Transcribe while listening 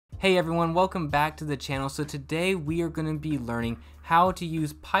Hey everyone, welcome back to the channel. So today we are going to be learning how to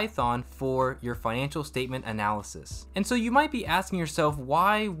use Python for your financial statement analysis. And so you might be asking yourself,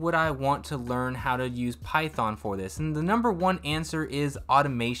 why would I want to learn how to use Python for this? And the number one answer is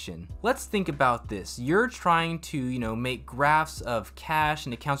automation. Let's think about this. You're trying to, make graphs of cash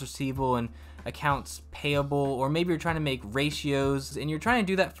and accounts receivable and accounts payable, or maybe you're trying to make ratios and you're trying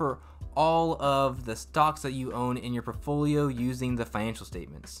to do that for all of the stocks that you own in your portfolio using the financial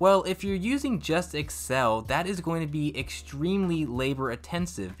statements. Well, if you're using just Excel, that is going to be extremely labor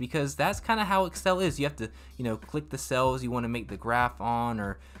intensive because that's kind of how Excel is. You have to, click the cells you want to make the graph on,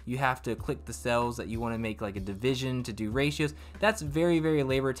 or you have to click the cells that you want to make like a division to do ratios. That's very, very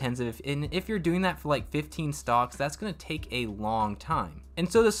labor intensive. And if you're doing that for like 15 stocks, that's going to take a long time.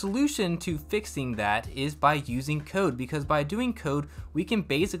 And so the solution to fixing that is by using code, because by doing code, we can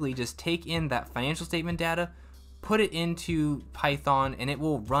basically just take in that financial statement data, put it into Python, and it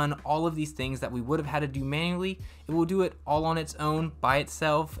will run all of these things that we would have had to do manually. It will do it all on its own by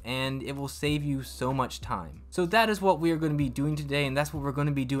itself, and it will save you so much time. So that is what we are going to be doing today, and that's what we're going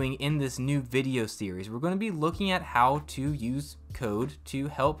to be doing in this new video series. We're going to be looking at how to use code to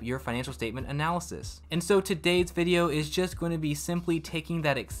help your financial statement analysis. And so today's video is just going to be simply taking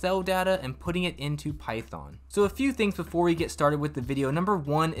that Excel data and putting it into Python. So a few things before we get started with the video. Number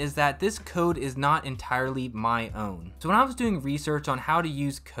one is that this code is not entirely my own. So when I was doing research on how to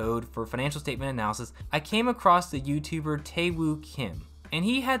use code for financial statement analysis, I came across the YouTuber Taewoo Kim. And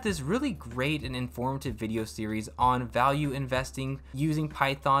he had this really great and informative video series on value investing using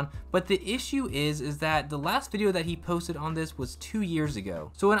Python. But the issue is that the last video that he posted on this was 2 years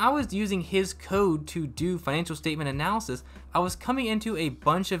ago. So when I was using his code to do financial statement analysis, I was coming into a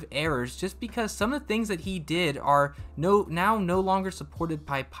bunch of errors just because some of the things that he did are now no longer supported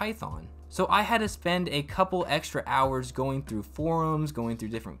by Python. So I had to spend a couple extra hours going through forums, going through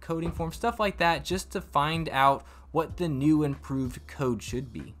different coding forums, stuff like that, just to find out what the new improved code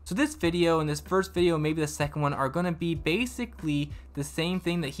should be. So this video and this first video, maybe the second one, are gonna be basically the same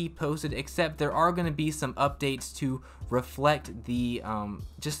thing that he posted, except there are gonna be some updates to reflect the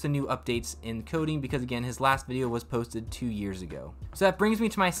just the new updates in coding, because again, his last video was posted 2 years ago. So that brings me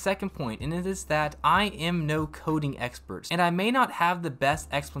to my second point, and it is that I am no coding expert, and I may not have the best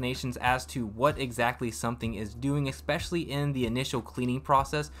explanations as to what exactly something is doing, especially in the initial cleaning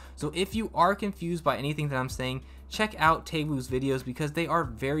process. So if you are confused by anything that I'm saying, check out Taewoo's videos because they are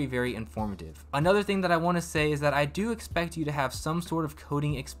very, very informative. Another thing that I want to say is that I do expect you to have some sort of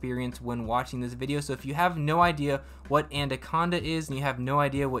coding experience when watching this video. So if you have no idea what Conda is and you have no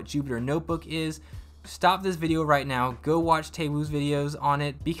idea what Jupyter Notebook is, stop this video right now, go watch Taewoo's videos on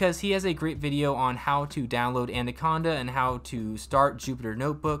it, because he has a great video on how to download Conda and how to start Jupyter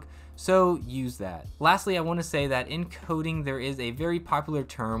Notebook. So use that. Lastly, I want to say that in coding there is a very popular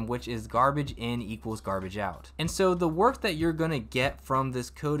term, which is garbage in equals garbage out. And so the work that you're going to get from this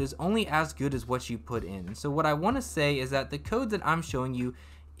code is only as good as what you put in. And so what I want to say is that the code that I'm showing you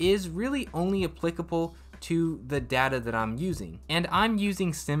is really only applicable to the data that I'm using. And I'm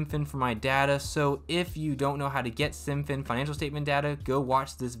using SimFin for my data, so if you don't know how to get SimFin financial statement data, go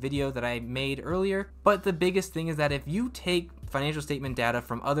watch this video that I made earlier. But the biggest thing is that if you take financial statement data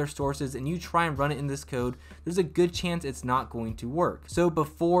from other sources and you try and run it in this code, there's a good chance it's not going to work. So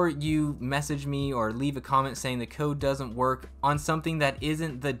before you message me or leave a comment saying the code doesn't work on something that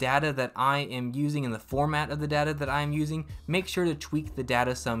isn't the data that I am using and the format of the data that I am using, make sure to tweak the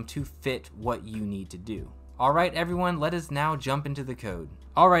data some to fit what you need to do. Alright everyone, let us now jump into the code.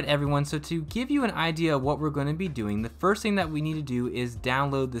 Alright everyone, so to give you an idea of what we're going to be doing, the first thing that we need to do is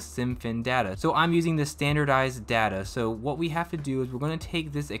download the SimFin data. So I'm using the standardized data. So what we have to do is we're going to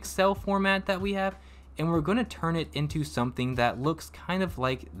take this Excel format that we have and we're going to turn it into something that looks kind of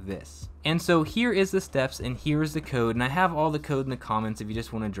like this. And so here is the steps and here is the code, and I have all the code in the comments if you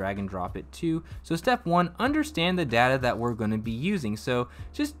just want to drag and drop it too. So step one, understand the data that we're going to be using. So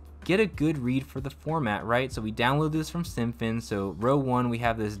just get a good read for the format, right? So we download this from SimFin. So row one, we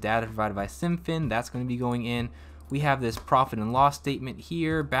have this data provided by SimFin. That's going to be going in. We have this profit and loss statement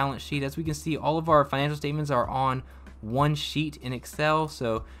here, balance sheet. As we can see, all of our financial statements are on one sheet in Excel.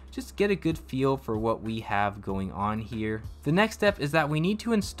 So just get a good feel for what we have going on here. The next step is that we need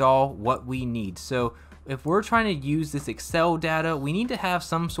to install what we need. So if we're trying to use this Excel data, we need to have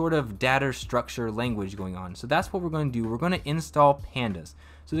some sort of data structure language going on. So that's what we're going to do. We're going to install pandas.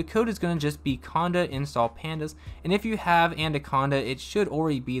 So the code is going to just be conda install pandas. And if you have Conda, it should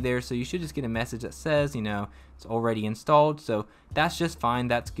already be there. So you should just get a message that says, it's already installed. So that's just fine.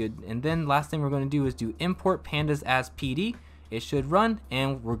 That's good. And then last thing we're going to do is do import pandas as PD. it should run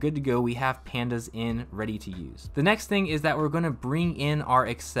and we're good to go. We have pandas in ready to use. The next thing is that we're going to bring in our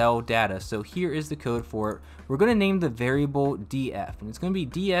Excel data. So here is the code for it. We're going to name the variable df, and it's going to be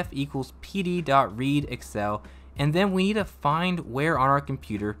df equals pd.read Excel, and then we need to find where on our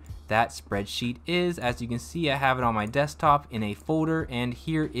computer that spreadsheet is. As you can see, I have it on my desktop in a folder, and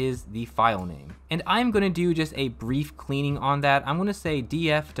here is the file name. And I'm going to do just a brief cleaning on that. I'm going to say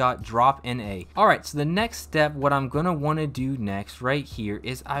df.dropna. Alright, so the next step, what I'm going to want to do next right here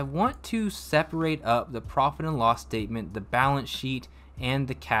is I want to separate up the profit and loss statement, the balance sheet, and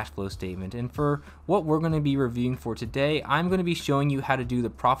the cash flow statement. And for what we're going to be reviewing for today, I'm going to be showing you how to do the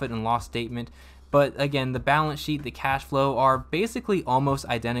profit and loss statement. But again, the balance sheet, the cash flow are basically almost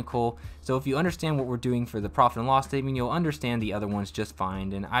identical. So if you understand what we're doing for the profit and loss statement, you'll understand the other ones just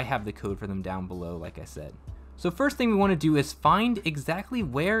fine. And I have the code for them down below, like I said. So first thing we want to do is find exactly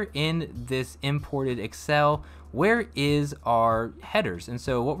where in this imported Excel, where is our headers. And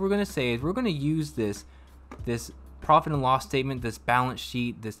so what we're going to say is we're going to use this profit and loss statement, this balance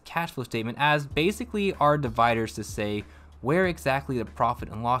sheet, this cash flow statement as basically our dividers to say where exactly the profit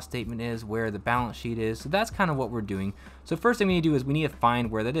and loss statement is, where the balance sheet is. So that's kind of what we're doing. So first thing we need to do is we need to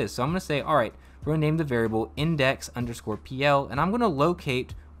find where that is. So I'm going to say, all right, we're going to name the variable index_PL, and I'm going to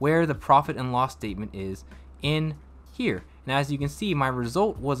locate where the profit and loss statement is in here. And as you can see, my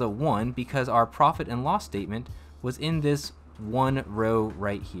result was a 1 because our profit and loss statement was in this one row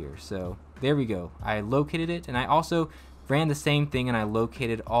right here. So there we go. I located it, and I also ran the same thing and I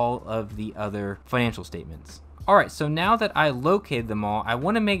located all of the other financial statements. Alright, so now that I located them all, I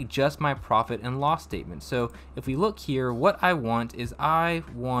want to make just my profit and loss statement. So if we look here, what I want is I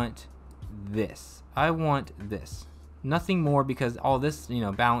want this. I want this. Nothing more, because all this,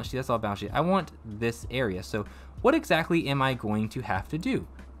 balance sheet, that's all balance sheet. I want this area. So what exactly am I going to have to do?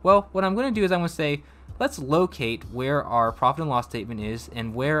 Well, what I'm going to do is I'm going to say, let's locate where our profit and loss statement is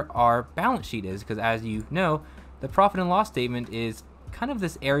and where our balance sheet is, because as you know, the profit and loss statement is kind of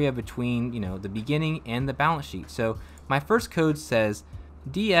this area between, the beginning and the balance sheet. So my first code says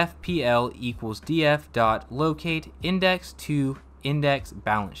df.pl equals df.locate index to index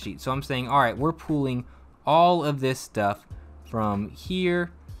balance sheet. So I'm saying, all right, we're pulling all of this stuff from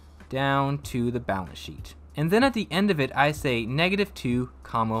here down to the balance sheet. And then at the end of it, I say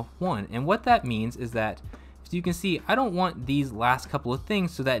 -2, 1. And what that means is that, as you can see, I don't want these last couple of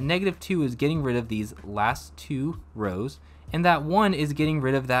things, so that -2 is getting rid of these last 2 rows, and that 1 is getting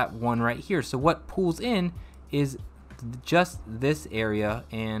rid of that 1 right here. So what pulls in is just this area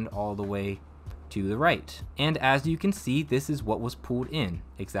and all the way to the right. And as you can see, this is what was pulled in,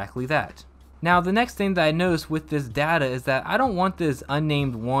 exactly that. Now the next thing that I noticed with this data is that I don't want this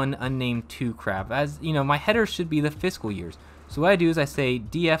unnamed 1, unnamed 2 crap. As you know, my header should be the fiscal years. So what I do is I say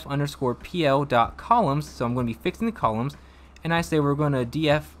df_pl.columns, so I'm going to be fixing the columns, and I say we're going to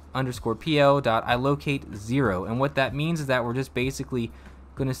df_pl.ilocate 0. And what that means is that we're just basically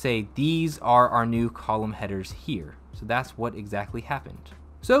going to say these are our new column headers here. So that's what exactly happened.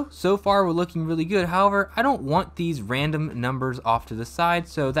 So far we're looking really good. However, I don't want these random numbers off to the side,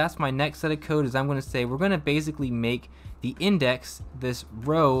 so that's my next set of code. Is I'm going to say we're going to basically make the index, this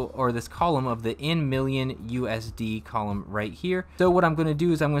row or this column of the in million USD column right here. So what I'm going to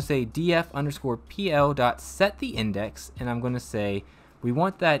do is I'm going to say df_pl.set the index, and I'm going to say we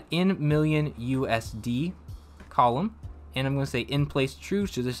want that in million USD column, and I'm going to say inplace true,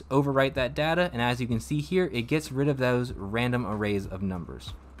 so just overwrite that data, and as you can see here, it gets rid of those random arrays of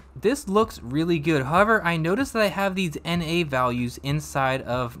numbers. This looks really good. However, I noticed that I have these NA values inside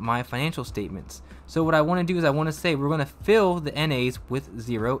of my financial statements. So what I want to do is I want to say we're going to fill the NAs with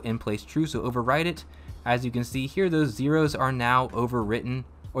 0 inplace true, so overwrite it. As you can see here, those zeros are now overwritten,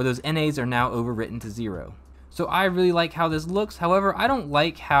 or those NAs are now overwritten to 0. So I really like how this looks. However, I don't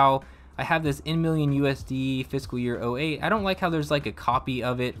like how I have this in million USD fiscal year 08. I don't like how there's like a copy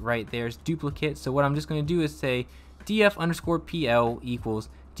of it right there. It's duplicate. So what I'm just going to do is say df_pl equals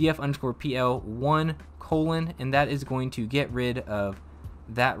df_pl 1:, and that is going to get rid of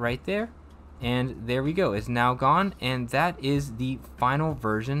that right there. And there we go. It's now gone, and that is the final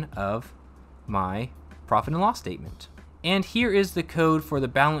version of my profit and loss statement. And here is the code for the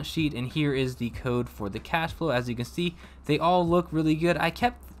balance sheet, and here is the code for the cash flow. As you can see, they all look really good. I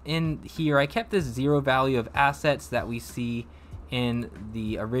kept this 0 value of assets that we see in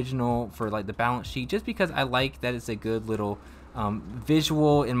the original for like the balance sheet, just because I like that it's a good little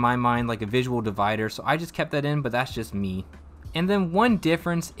visual in my mind, like a visual divider. So I just kept that in, but that's just me. And then one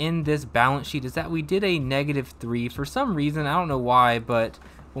difference in this balance sheet is that we did a -3 for some reason. I don't know why, but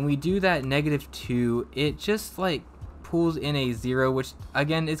when we do that -2, it just like pulls in a 0, which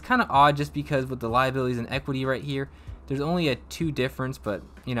again is kind of odd just because with the liabilities and equity right here, There's only a 2 difference, but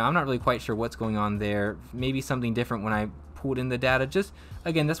you know, I'm not really quite sure what's going on there. Maybe something different when I pulled in the data. Just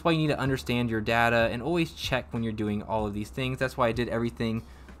again, that's why you need to understand your data and always check when you're doing all of these things. That's why I did everything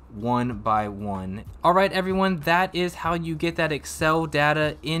one by one. All right, everyone, that is how you get that Excel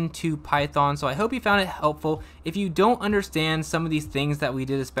data into Python. So I hope you found it helpful. If you don't understand some of these things that we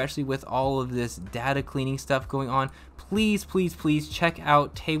did, especially with all of this data cleaning stuff going on, please check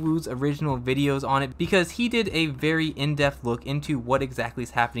out Taewoo's original videos on it, because he did a very in-depth look into what exactly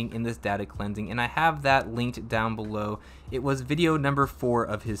is happening in this data cleansing, and I have that linked down below. It was video number 4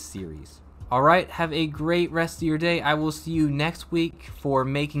 of his series. All right, have a great rest of your day. I will see you next week for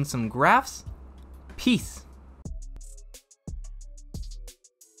making some graphs. Peace.